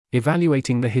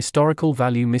Evaluating the Historical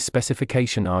Value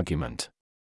Misspecification Argument.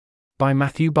 By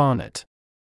Matthew Barnett.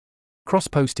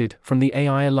 Cross-posted from the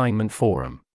AI Alignment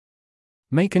Forum.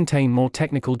 May contain more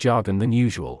technical jargon than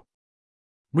usual.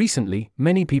 Recently,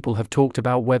 many people have talked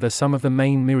about whether some of the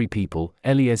main MIRI people,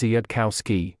 Eliezer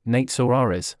Yudkowsky, Nate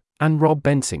Soares, and Rob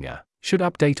Bensinger, should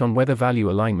update on whether value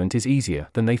alignment is easier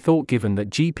than they thought, given that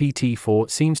GPT-4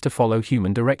 seems to follow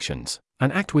human directions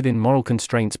and act within moral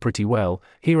constraints pretty well.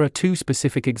 Here are two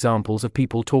specific examples of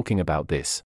people talking about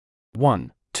this.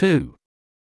 1. 2.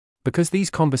 Because these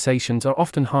conversations are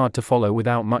often hard to follow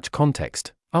without much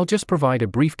context, I'll just provide a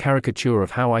brief caricature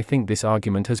of how I think this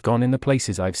argument has gone in the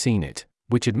places I've seen it,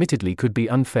 which admittedly could be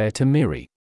unfair to MIRI.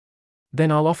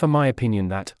 Then I'll offer my opinion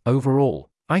that,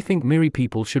 overall, I think MIRI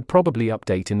people should probably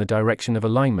update in the direction of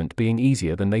alignment being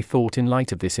easier than they thought in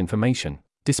light of this information,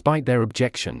 despite their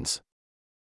objections.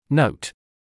 Note: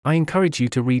 I encourage you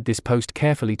to read this post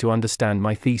carefully to understand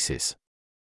my thesis.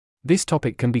 This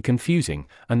topic can be confusing,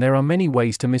 and there are many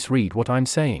ways to misread what I'm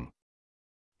saying.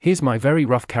 Here's my very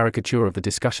rough caricature of the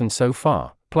discussion so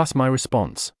far, plus my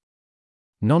response.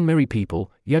 Non-MIRI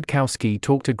people, Yudkowsky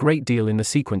talked a great deal in the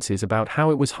sequences about how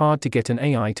it was hard to get an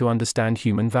AI to understand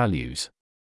human values.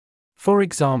 For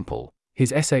example,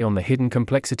 his essay on the hidden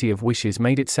complexity of wishes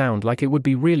made it sound like it would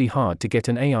be really hard to get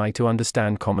an AI to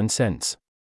understand common sense.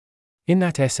 In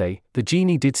that essay, the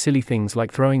genie did silly things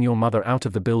like throwing your mother out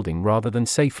of the building rather than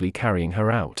safely carrying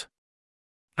her out.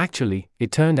 Actually,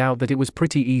 it turned out that it was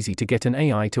pretty easy to get an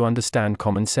AI to understand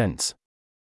common sense.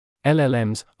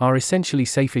 LLMs are essentially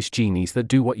safeish genies that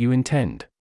do what you intend.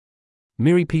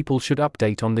 MIRI people should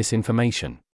update on this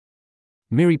information.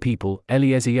 MIRI people,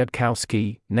 Eliezer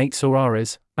Yudkowsky, Nate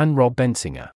Soares, and Rob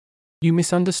Bensinger. You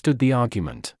misunderstood the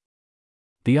argument.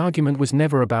 The argument was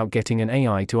never about getting an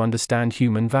AI to understand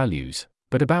human values,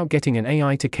 but about getting an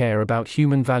AI to care about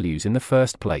human values in the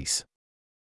first place.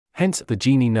 Hence, the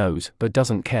genie knows but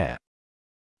doesn't care.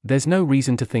 There's no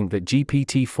reason to think that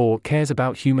GPT-4 cares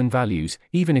about human values,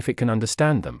 even if it can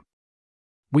understand them.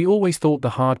 We always thought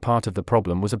the hard part of the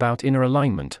problem was about inner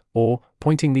alignment, or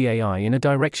pointing the AI in a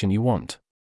direction you want.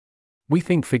 We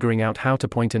think figuring out how to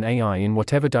point an AI in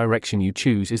whatever direction you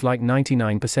choose is like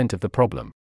 99% of the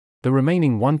problem. The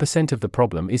remaining 1% of the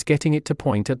problem is getting it to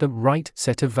point at the right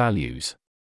set of values.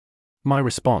 My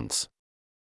response: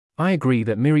 I agree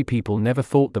that MIRI people never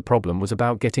thought the problem was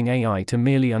about getting AI to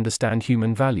merely understand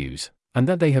human values, and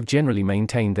that they have generally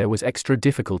maintained there was extra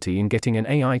difficulty in getting an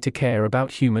AI to care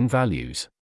about human values.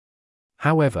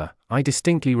 However, I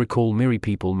distinctly recall MIRI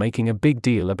people making a big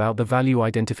deal about the value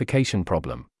identification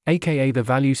problem, aka the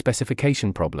value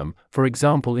specification problem, for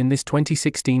example in this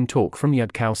 2016 talk from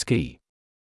Yudkowsky.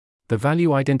 The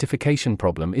value identification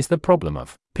problem is the problem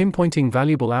of pinpointing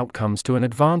valuable outcomes to an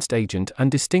advanced agent and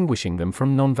distinguishing them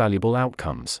from non-valuable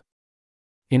outcomes.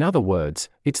 In other words,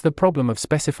 it's the problem of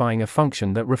specifying a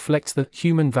function that reflects the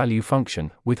human value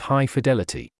function with high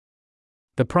fidelity.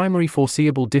 The primary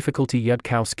foreseeable difficulty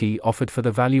Yudkowsky offered for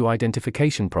the value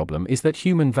identification problem is that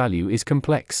human value is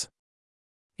complex.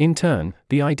 In turn,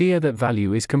 the idea that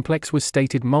value is complex was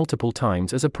stated multiple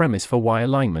times as a premise for why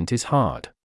alignment is hard.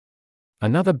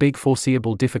 Another big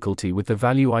foreseeable difficulty with the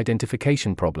value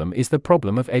identification problem is the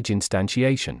problem of edge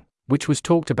instantiation, which was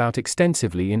talked about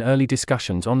extensively in early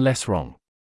discussions on Less Wrong.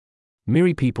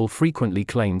 MIRI people frequently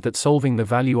claimed that solving the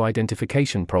value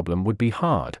identification problem would be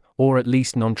hard, or at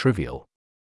least non-trivial.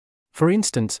 For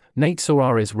instance, Nate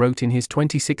Soares wrote in his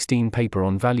 2016 paper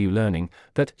on value learning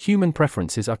that human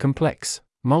preferences are complex,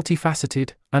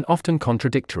 multifaceted, and often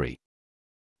contradictory.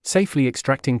 Safely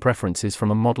extracting preferences from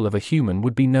a model of a human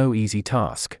would be no easy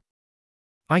task.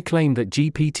 I claim that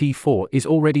GPT-4 is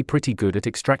already pretty good at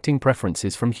extracting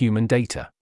preferences from human data.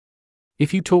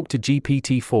 If you talk to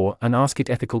GPT-4 and ask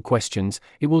it ethical questions,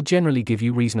 it will generally give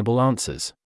you reasonable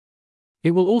answers.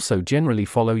 It will also generally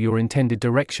follow your intended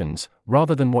directions,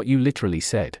 rather than what you literally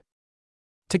said.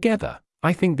 Together,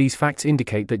 I think these facts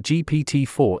indicate that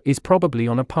GPT-4 is probably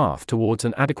on a path towards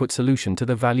an adequate solution to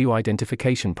the value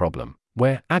identification problem,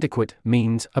 where adequate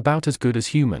means about as good as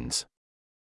humans.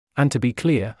 And to be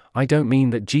clear, I don't mean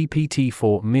that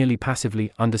GPT-4 merely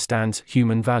passively understands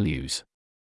human values.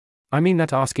 I mean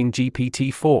that asking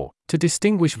GPT-4 to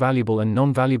distinguish valuable and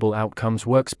non-valuable outcomes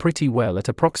works pretty well at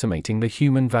approximating the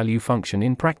human value function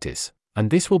in practice, and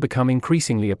this will become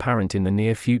increasingly apparent in the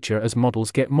near future as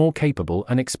models get more capable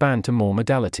and expand to more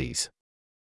modalities.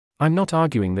 I'm not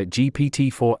arguing that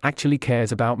GPT-4 actually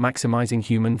cares about maximizing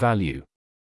human value.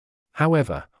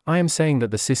 However, I am saying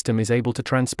that the system is able to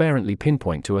transparently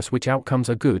pinpoint to us which outcomes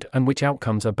are good and which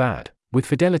outcomes are bad, with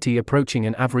fidelity approaching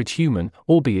an average human,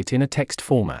 albeit in a text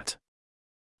format.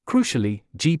 Crucially,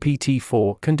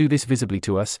 GPT-4 can do this visibly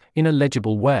to us, in a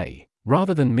legible way,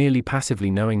 rather than merely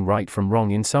passively knowing right from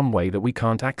wrong in some way that we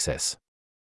can't access.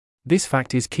 This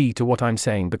fact is key to what I'm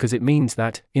saying because it means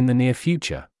that, in the near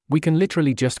future, we can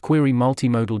literally just query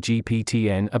multimodal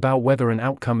GPT-N about whether an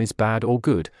outcome is bad or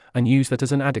good, and use that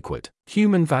as an adequate,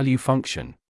 human value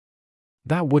function.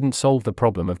 That wouldn't solve the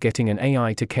problem of getting an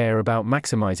AI to care about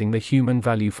maximizing the human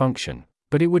value function,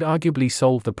 but it would arguably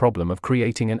solve the problem of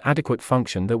creating an adequate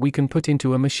function that we can put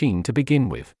into a machine to begin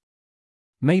with.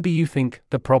 Maybe you think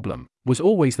the problem was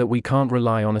always that we can't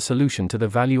rely on a solution to the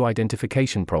value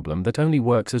identification problem that only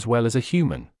works as well as a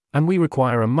human, and we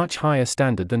require a much higher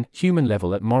standard than human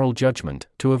level at moral judgment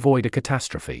to avoid a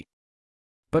catastrophe.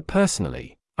 But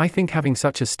personally, I think having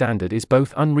such a standard is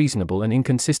both unreasonable and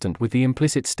inconsistent with the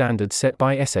implicit standards set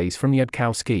by essays from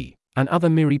Yudkowsky and other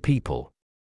MIRI people.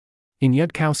 In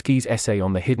Yudkowsky's essay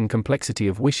on the hidden complexity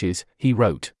of wishes, he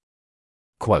wrote,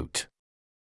 quote,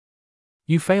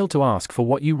 "You failed to ask for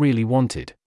what you really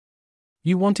wanted.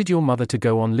 You wanted your mother to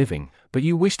go on living, but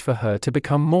you wished for her to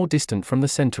become more distant from the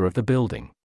center of the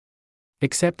building.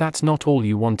 Except that's not all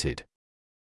you wanted.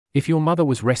 If your mother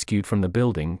was rescued from the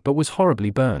building but was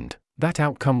horribly burned, that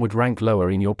outcome would rank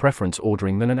lower in your preference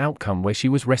ordering than an outcome where she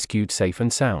was rescued safe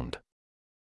and sound.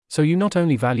 So you not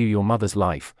only value your mother's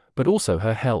life, but also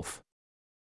her health.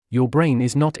 Your brain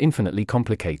is not infinitely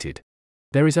complicated.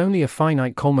 There is only a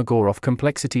finite Kolmogorov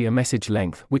complexity, a message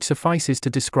length, which suffices to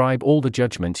describe all the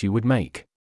judgments you would make.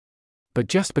 But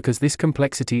just because this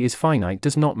complexity is finite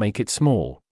does not make it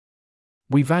small.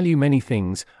 We value many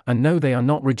things, and know they are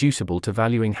not reducible to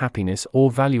valuing happiness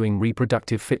or valuing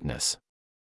reproductive fitness."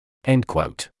 End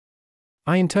quote.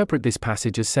 I interpret this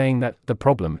passage as saying that the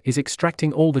problem is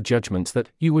extracting all the judgments that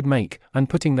you would make and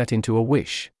putting that into a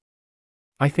wish.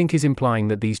 I think is implying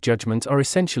that these judgments are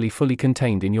essentially fully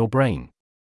contained in your brain.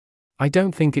 I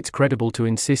don't think it's credible to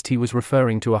insist he was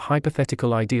referring to a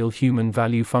hypothetical ideal human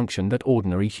value function that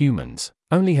ordinary humans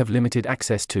only have limited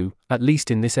access to, at least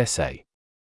in this essay.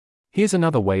 Here's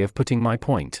another way of putting my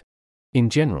point. In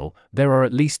general, there are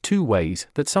at least two ways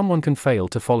that someone can fail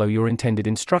to follow your intended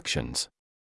instructions.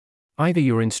 Either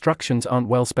your instructions aren't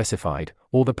well specified,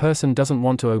 or the person doesn't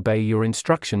want to obey your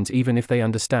instructions even if they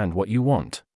understand what you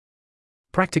want.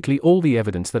 Practically all the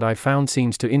evidence that I've found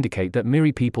seems to indicate that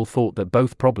MIRI people thought that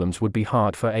both problems would be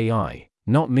hard for AI,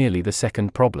 not merely the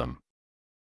second problem.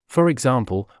 For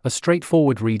example, a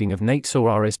straightforward reading of Nate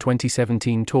Soares'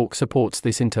 2017 talk supports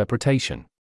this interpretation.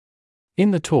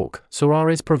 In the talk,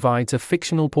 Soares provides a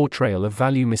fictional portrayal of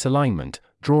value misalignment,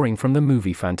 drawing from the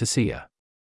movie Fantasia.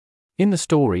 In the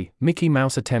story, Mickey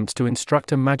Mouse attempts to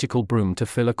instruct a magical broom to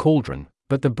fill a cauldron,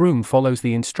 but the broom follows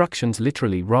the instructions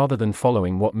literally rather than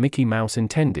following what Mickey Mouse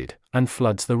intended, and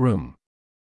floods the room.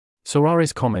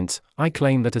 Soares comments, "I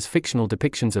claim that as fictional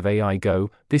depictions of AI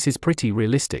go, this is pretty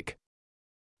realistic."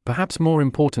 Perhaps more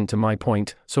important to my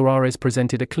point, Soares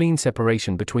presented a clean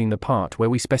separation between the part where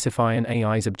we specify an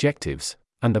AI's objectives,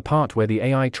 and the part where the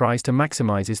AI tries to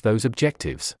maximize those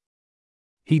objectives.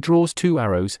 He draws two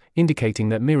arrows, indicating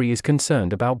that MIRI is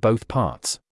concerned about both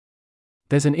parts.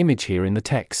 There's an image here in the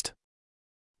text.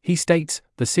 He states,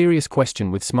 "The serious question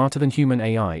with smarter-than-human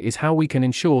AI is how we can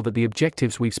ensure that the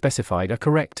objectives we've specified are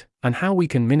correct, and how we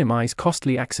can minimize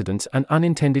costly accidents and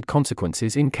unintended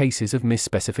consequences in cases of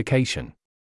misspecification."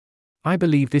 I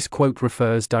believe this quote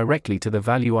refers directly to the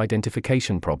value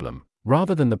identification problem,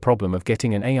 rather than the problem of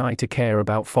getting an AI to care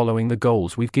about following the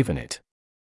goals we've given it.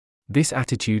 This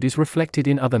attitude is reflected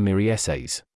in other MIRI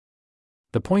essays.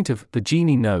 The point of "the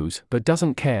genie knows but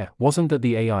doesn't care" wasn't that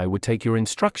the AI would take your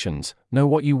instructions, know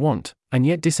what you want, and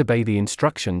yet disobey the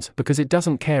instructions because it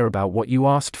doesn't care about what you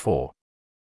asked for.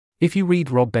 If you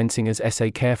read Rob Bensinger's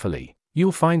essay carefully,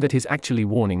 you'll find that he's actually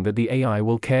warning that the AI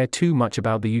will care too much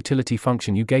about the utility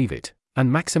function you gave it,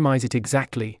 and maximize it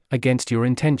exactly against your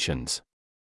intentions.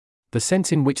 The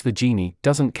sense in which the genie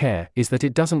doesn't care is that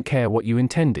it doesn't care what you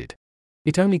intended.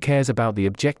 It only cares about the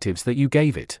objectives that you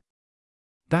gave it.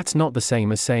 That's not the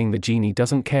same as saying the genie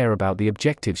doesn't care about the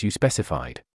objectives you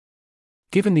specified.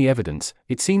 Given the evidence,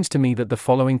 it seems to me that the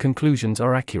following conclusions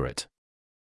are accurate.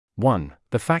 1.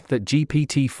 The fact that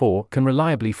GPT-4 can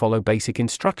reliably follow basic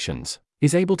instructions,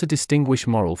 is able to distinguish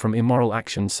moral from immoral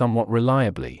actions somewhat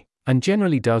reliably, and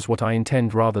generally does what I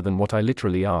intend rather than what I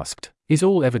literally asked, is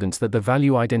all evidence that the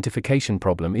value identification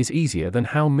problem is easier than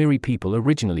how MIRI people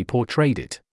originally portrayed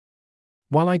it.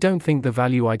 While I don't think the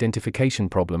value identification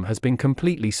problem has been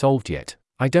completely solved yet,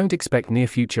 I don't expect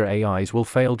near-future AIs will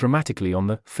fail dramatically on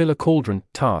the fill a cauldron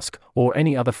task or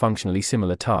any other functionally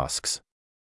similar tasks.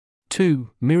 2.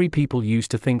 MIRI people used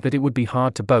to think that it would be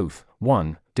hard to both,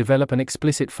 1. develop an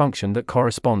explicit function that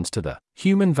corresponds to the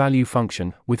human value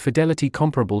function, with fidelity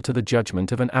comparable to the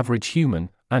judgment of an average human,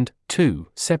 and 2.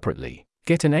 Separately,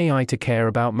 get an AI to care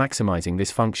about maximizing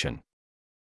this function.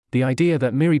 The idea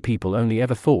that Miri people only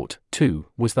ever thought 2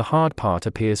 was the hard part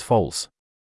appears false.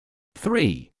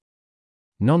 3.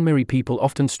 Non-Miri people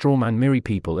often strawman Miri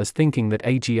people as thinking that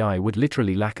AGI would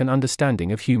literally lack an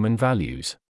understanding of human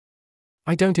values.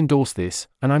 I don't endorse this,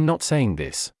 and I'm not saying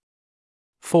this.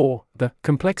 4. The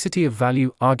complexity of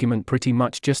value argument pretty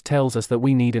much just tells us that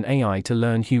we need an AI to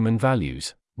learn human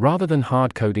values, rather than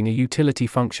hard-coding a utility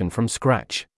function from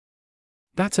scratch.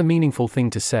 That's a meaningful thing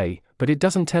to say, but it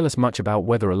doesn't tell us much about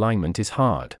whether alignment is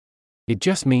hard. It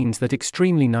just means that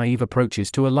extremely naive approaches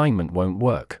to alignment won't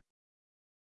work.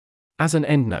 As an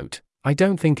endnote, I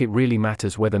don't think it really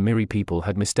matters whether Miri people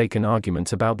had mistaken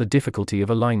arguments about the difficulty of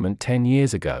alignment 10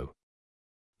 years ago.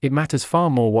 It matters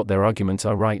far more what their arguments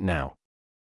are right now.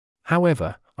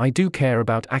 However, I do care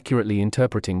about accurately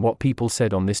interpreting what people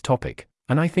said on this topic,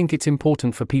 and I think it's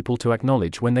important for people to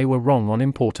acknowledge when they were wrong on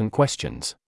important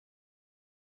questions.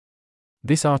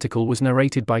 This article was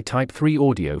narrated by Type 3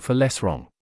 Audio for Less Wrong.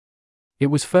 It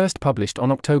was first published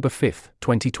on October 5,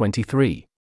 2023.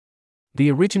 The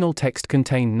original text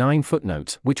contained 9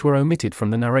 footnotes which were omitted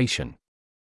from the narration.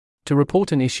 To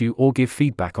report an issue or give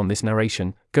feedback on this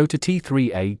narration, go to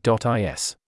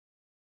t3a.is.